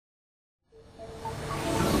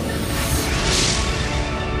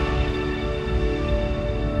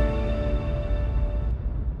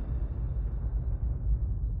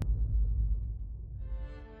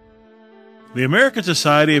The American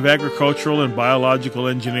Society of Agricultural and Biological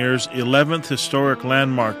Engineers' 11th Historic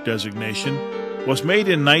Landmark designation was made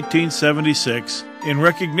in 1976 in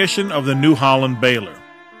recognition of the New Holland baler.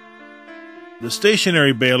 The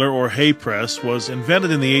stationary baler or hay press was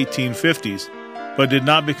invented in the 1850s, but did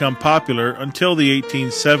not become popular until the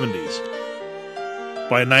 1870s.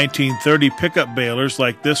 By 1930, pickup balers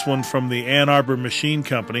like this one from the Ann Arbor Machine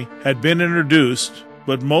Company had been introduced,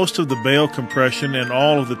 but most of the bale compression and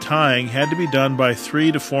all of the tying had to be done by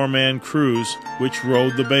 3 to 4 man crews which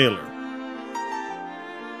rode the baler.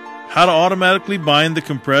 How to automatically bind the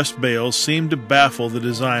compressed bales seemed to baffle the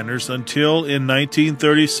designers until in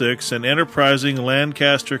 1936 an enterprising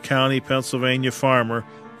Lancaster County, Pennsylvania farmer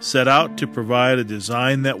set out to provide a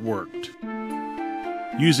design that worked.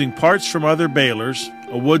 Using parts from other balers,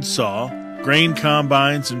 a wood saw, grain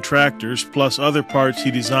combines and tractors, plus other parts he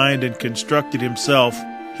designed and constructed himself,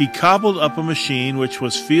 he cobbled up a machine which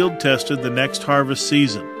was field-tested the next harvest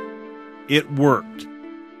season. It worked.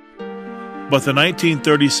 But the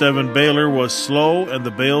 1937 baler was slow and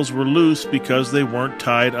the bales were loose because they weren't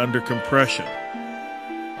tied under compression.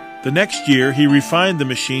 The next year, he refined the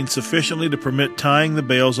machine sufficiently to permit tying the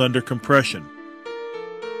bales under compression.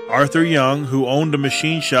 Arthur Young, who owned a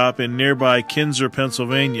machine shop in nearby Kinser,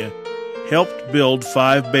 Pennsylvania, helped build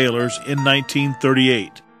 5 balers in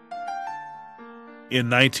 1938. In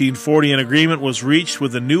 1940, an agreement was reached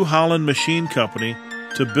with the New Holland Machine Company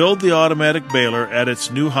to build the automatic baler at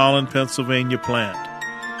its New Holland, Pennsylvania plant.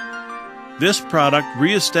 This product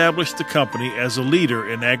reestablished the company as a leader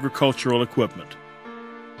in agricultural equipment.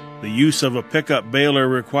 The use of a pickup baler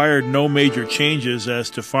required no major changes as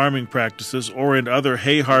to farming practices or in other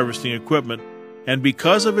hay harvesting equipment, and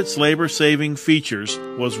because of its labor-saving features,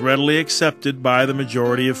 was readily accepted by the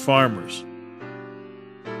majority of farmers.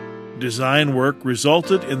 Design work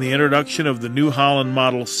resulted in the introduction of the New Holland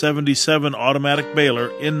Model 77 automatic baler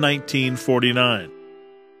in 1949.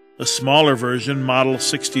 A smaller version, Model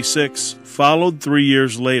 66, followed 3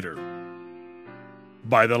 years later.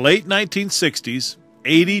 By the late 1960s,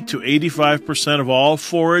 80 to 85% of all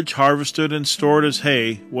forage harvested and stored as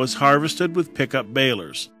hay was harvested with pickup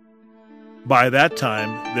balers. By that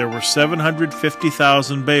time, there were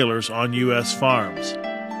 750,000 balers on U.S. farms.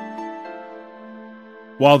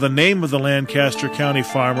 While the name of the Lancaster County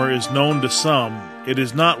farmer is known to some, it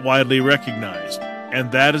is not widely recognized,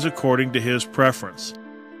 and that is according to his preference.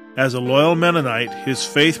 As a loyal Mennonite, his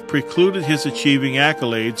faith precluded his achieving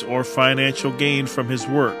accolades or financial gain from his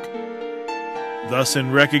work. Thus,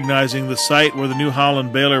 in recognizing the site where the New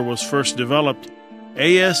Holland baler was first developed,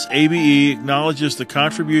 ASABE acknowledges the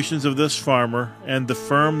contributions of this farmer and the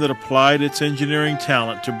firm that applied its engineering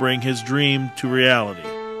talent to bring his dream to reality.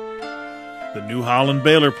 The New Holland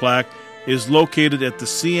baler plaque is located at the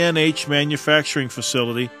CNH manufacturing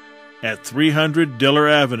facility at 300 Diller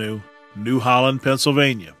Avenue, New Holland,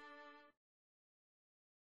 Pennsylvania.